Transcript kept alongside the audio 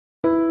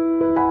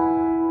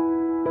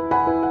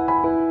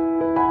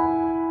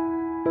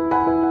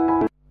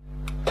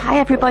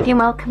everybody and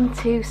welcome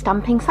to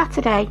Stamping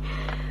Saturday.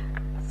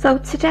 So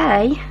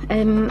today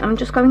I'm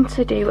just going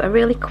to do a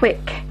really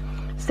quick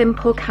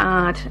simple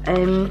card.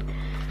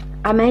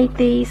 I made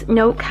these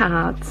note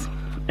cards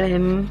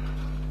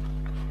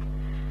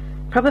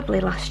probably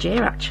last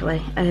year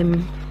actually,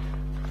 and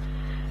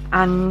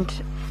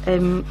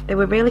they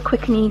were really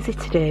quick and easy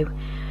to do.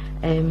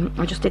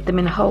 I just did them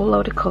in a whole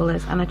load of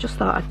colours, and I just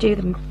thought I'd do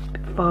them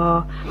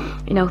for,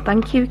 you know,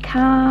 thank you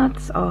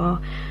cards,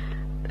 or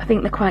I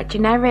think they're quite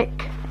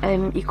generic.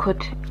 You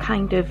could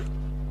kind of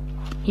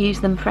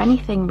use them for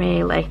anything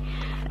really,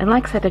 and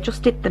like I said, I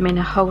just did them in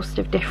a host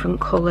of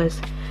different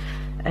colours,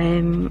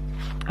 and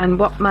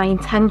what my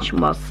intention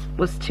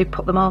was to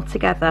put them all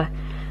together.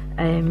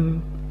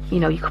 You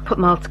know, you could put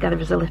them all together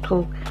as a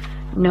little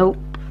note,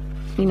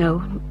 you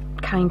know,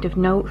 kind of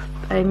note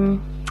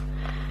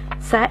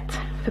set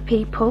for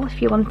people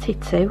if you wanted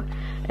to.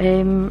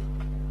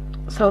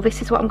 So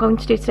this is what I'm going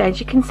to do today. As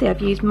you can see,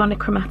 I've used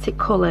monochromatic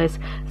colours,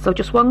 so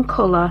just one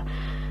colour.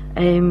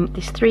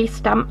 There's 3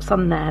 stamps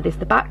on there. There's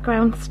the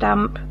background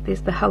stamp,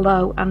 there's the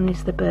hello, and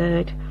there's the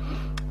bird.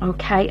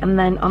 Okay, and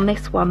then on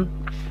this one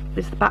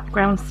there's the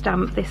background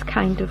stamp, this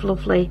kind of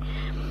lovely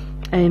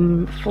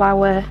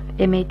flower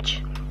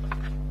image.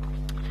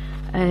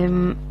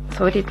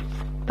 So I did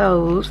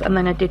those, and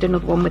then I did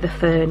another one with a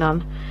fern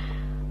on.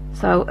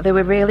 So they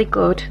were really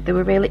good, they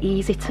were really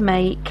easy to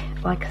make,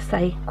 like I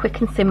say,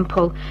 quick and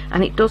simple.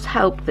 And it does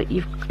help that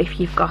if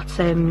you've got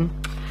a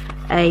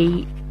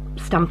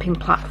stamping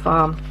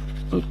platform,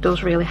 it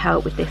does really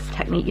help with this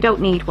technique. You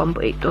don't need one,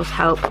 but it does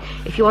help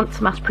if you want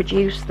to mass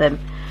produce them.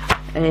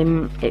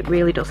 It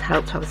really does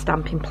help to have a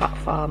stamping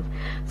platform.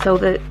 So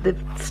the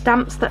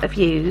stamps that I've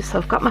used, so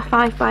I've got my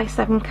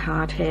 5x7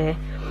 card here,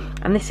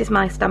 and this is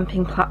my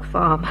stamping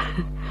platform.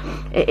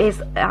 It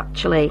is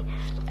actually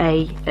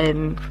a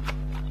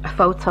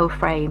photo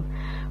frame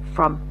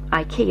from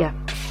IKEA,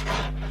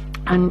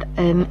 and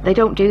they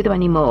don't do them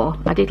anymore.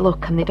 I did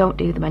look and they don't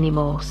do them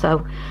anymore,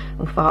 so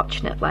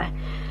unfortunately,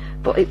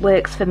 but it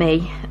works for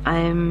me.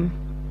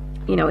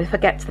 You know, if I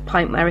get to the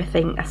point where I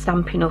think I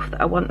stamp enough that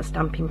I want a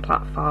stamping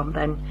platform,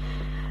 then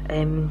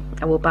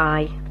I will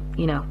buy,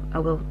 you know, I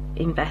will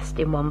invest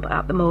in one, but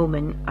at the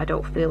moment I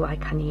don't feel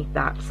like I need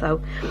that.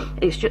 So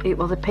it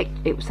was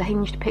a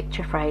hinged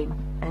picture frame,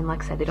 and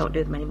like I said, they don't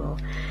do them anymore.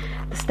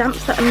 The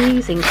stamps that I'm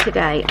using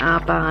today are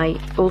by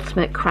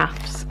Ultimate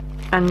Crafts,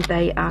 and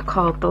they are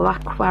called the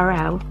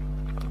L'Aquarelle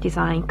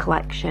Design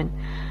Collection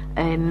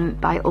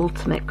by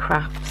Ultimate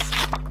Crafts.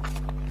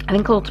 I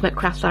think Ultimate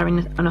Crafts are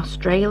an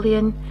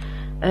Australian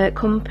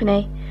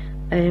company,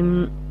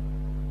 and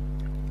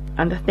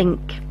I think,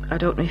 I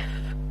don't know if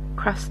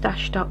Crafts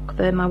stock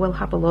them, I will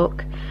have a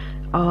look,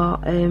 or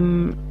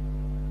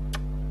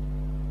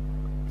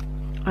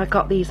I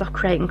got these off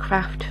Create and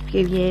Craft a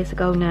few years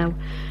ago now,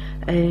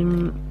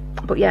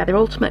 but yeah, they're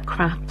Ultimate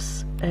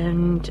Crafts,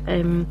 and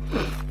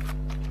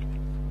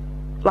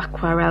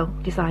L'Aquarelle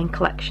Design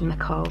Collection they're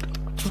called.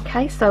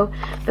 Okay, so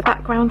the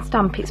background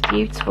stamp, it's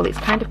beautiful. It's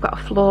kind of got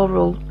a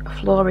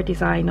flora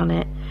design on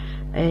it,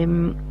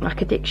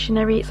 like a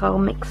dictionary. It's all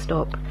mixed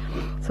up.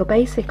 So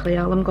basically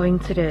all I'm going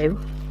to do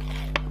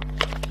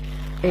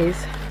is,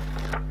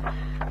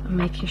 I'm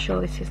making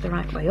sure this is the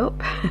right way up,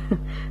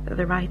 that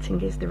the writing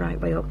is the right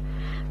way up.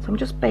 So I'm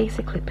just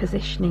basically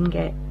positioning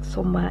it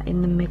somewhere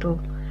in the middle,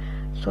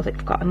 so that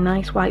it's got a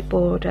nice white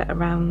border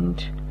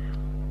around,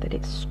 that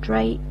it's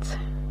straight.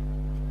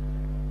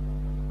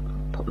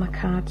 Put my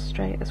card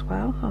straight as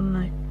well on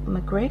my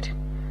grid.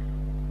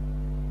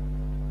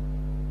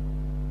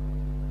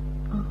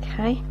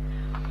 Okay,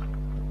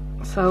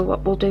 so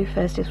what we'll do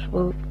first is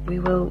we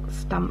will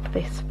stamp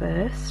this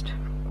first,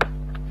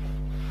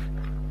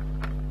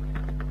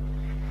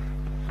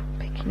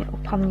 picking it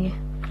up on you.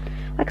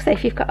 Like I say,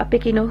 if you've got a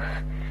big enough,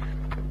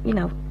 you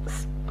know,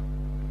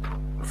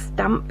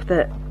 stamp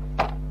that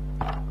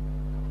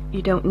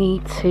you don't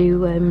need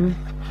to,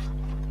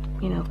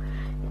 you know,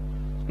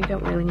 you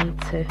don't really need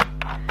to.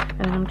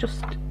 And I'm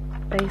just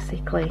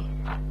basically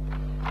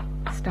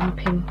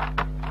stamping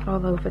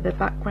all over the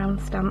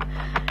background stamp.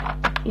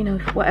 You know,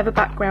 whatever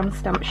background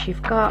stamps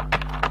you've got,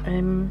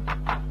 I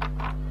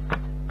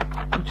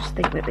just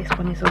think that this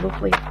one is a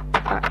lovely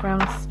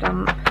background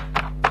stamp.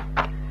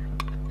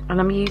 And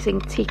I'm using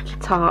Tiki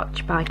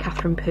Torch by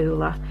Catherine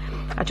Pooler.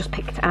 I just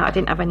picked it out. I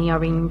didn't have any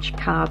orange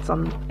cards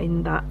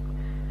in that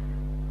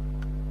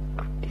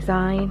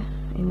design,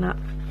 in that,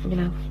 you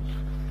know,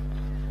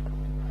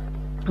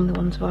 and the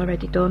ones I've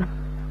already done.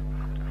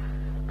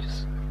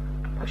 Just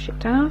push it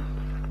down.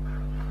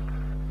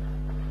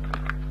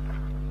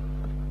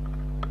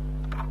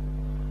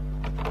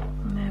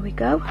 And there we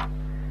go.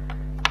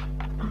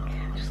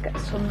 Okay, just get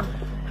some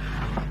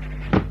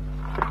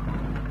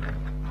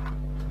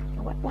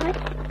wet wipe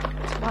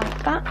to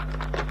wipe that.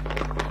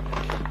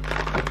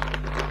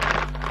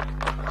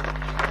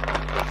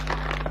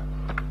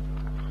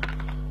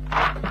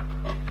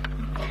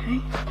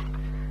 Okay,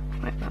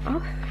 wipe that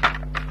off.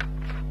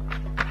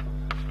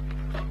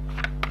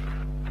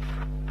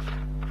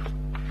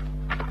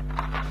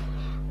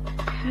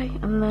 Okay,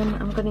 and then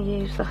I'm going to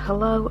use the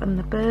hello and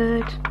the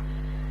bird.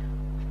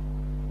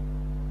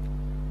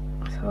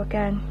 So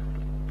again,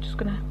 just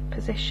going to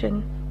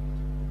position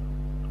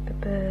the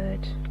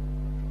bird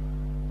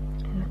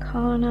in the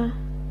corner.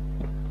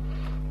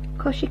 Of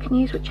course you can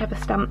use whichever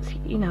stamps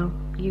you know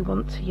you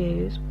want to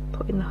use.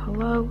 Put in the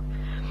hello,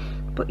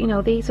 but you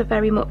know these are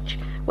very much,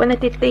 when I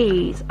did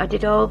these I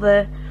did all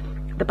the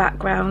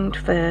background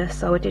first,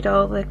 so I did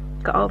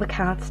got all the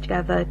cards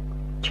together,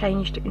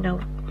 changed, you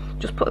know,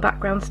 just put the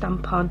background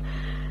stamp on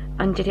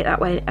and did it that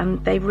way,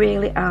 and they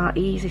really are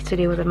easy to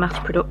do with a mass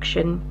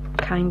production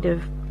kind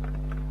of,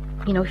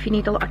 you know, if you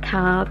need a lot of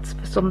cards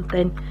for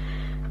something,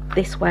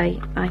 this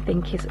way I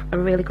think is a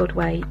really good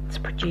way to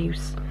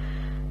produce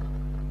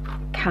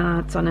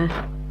cards on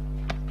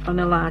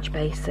a large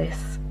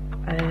basis.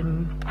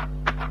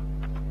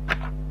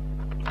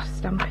 Just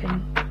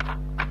stamping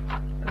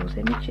those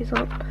images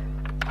up,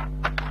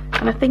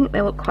 and I think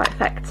they look quite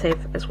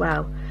effective as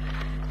well,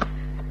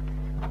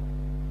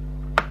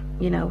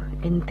 you know,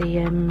 in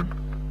the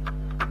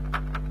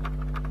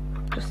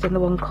just in the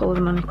one colour,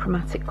 the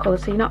monochromatic colour,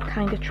 so you're not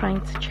kind of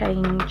trying to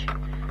change,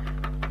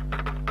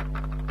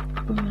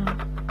 you know.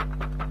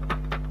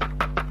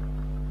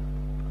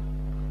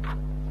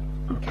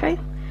 Okay,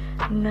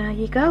 and there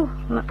you go,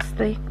 and that's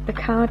the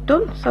card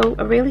done. So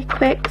a really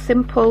quick,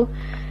 simple,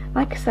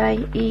 like I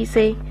say,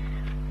 easy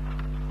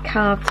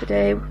card to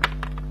do.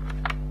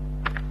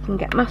 You can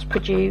get mass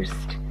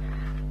produced,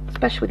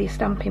 especially with your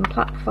stamping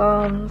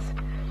platforms.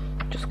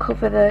 Just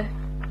cover the,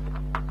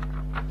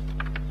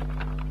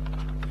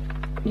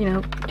 you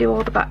know, do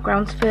all the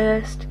backgrounds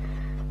first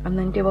and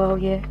then do all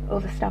your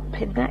other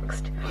stamping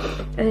next.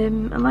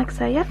 And like I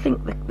say, I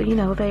think that, you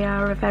know, they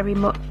are very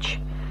much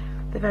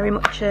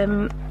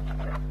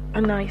a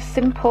nice,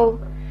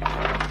 simple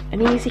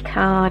and easy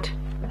card.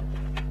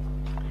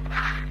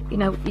 You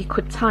know, you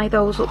could tie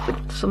those up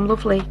with some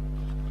lovely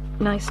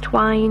nice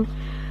twine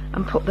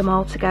and put them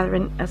all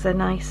together as a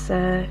nice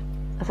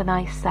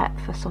set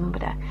for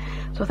somebody.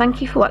 So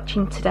thank you for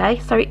watching today.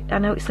 Sorry, I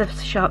know it's a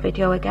short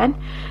video again,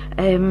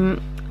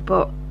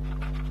 but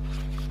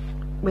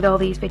with all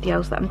these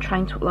videos that I'm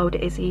trying to upload,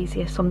 it is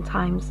easier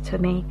sometimes to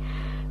me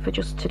for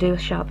just to do a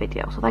short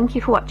video. So thank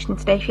you for watching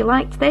today. If you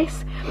liked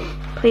this,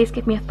 please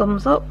give me a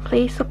thumbs up,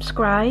 please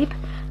subscribe,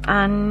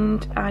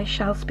 and I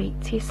shall speak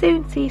to you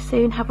soon. See you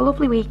soon. Have a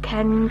lovely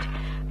weekend.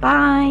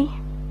 Bye.